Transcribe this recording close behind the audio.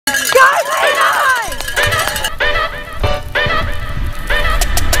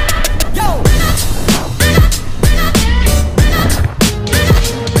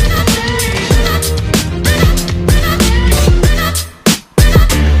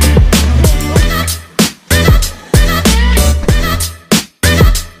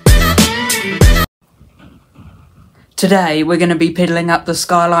Today we're going to be pedalling up the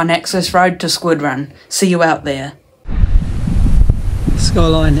Skyline access road to Squid Run. See you out there.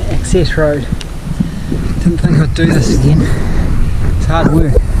 Skyline access road. Didn't think I'd do this again. It's hard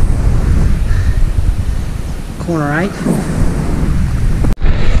work. Corner 8.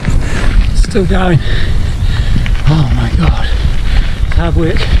 Still going. Oh my god. It's hard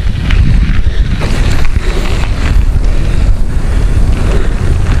work.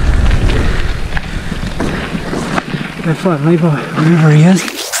 Go find Levi, wherever he is.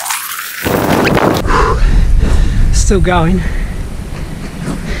 Still going.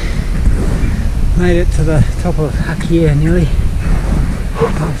 Made it to the top of Hakia nearly.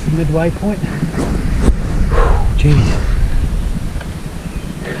 Past the midway point. Jeez.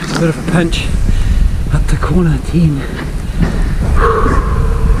 It's a bit of a pinch up to corner 10.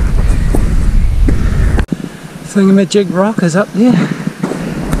 Thingamajig rock is up there.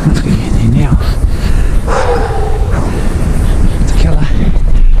 Let's get in there now. It's a killer.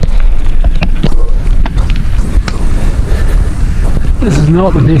 This is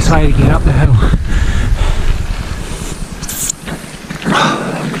not the best way to get up the hill.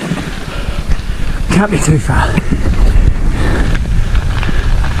 Can't be too far.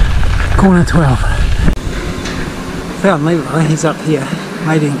 Corner 12. Found Levi, he's up here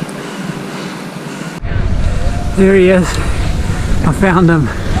waiting. There he is. I found him.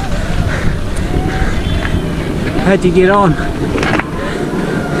 How'd you get on?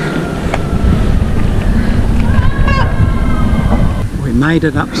 We made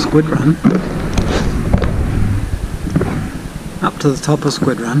it up Squid Run. Up to the top of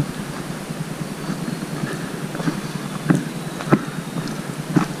Squid Run.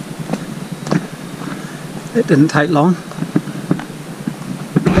 It didn't take long.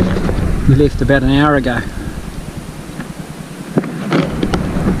 We left about an hour ago.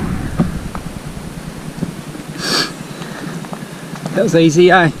 That was easy,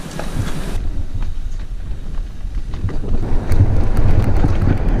 eh?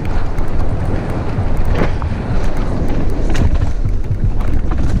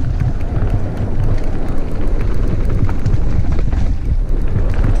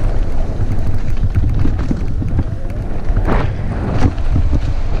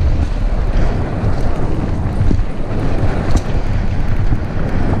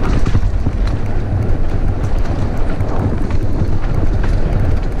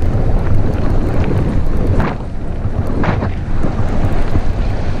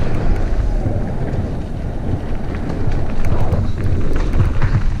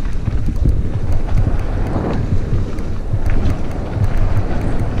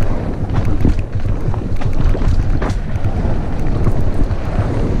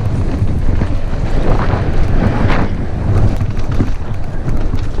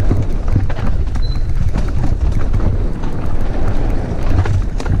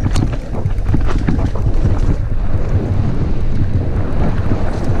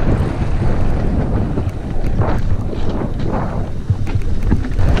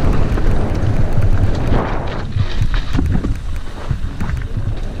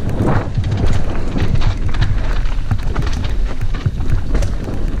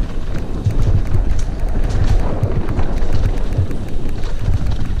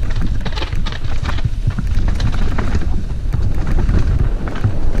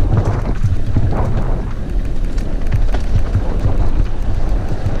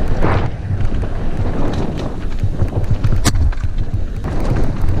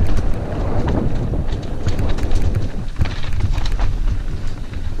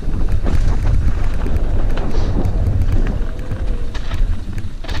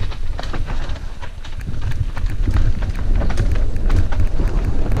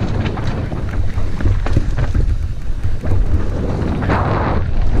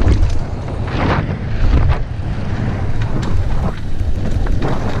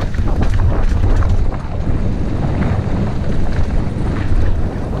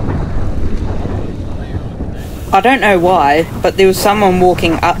 I don't know why, but there was someone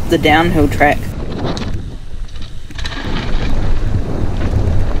walking up the downhill track.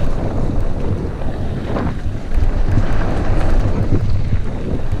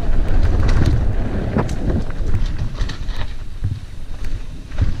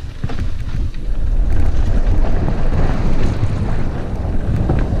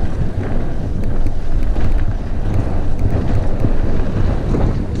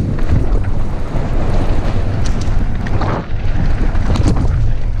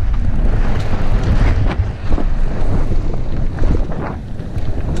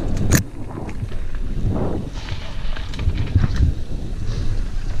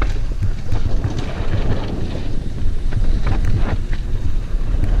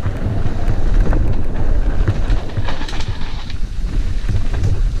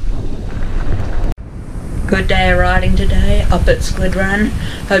 Good day of riding today up at Squid Run.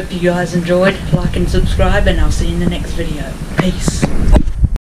 Hope you guys enjoyed. Like and subscribe, and I'll see you in the next video. Peace.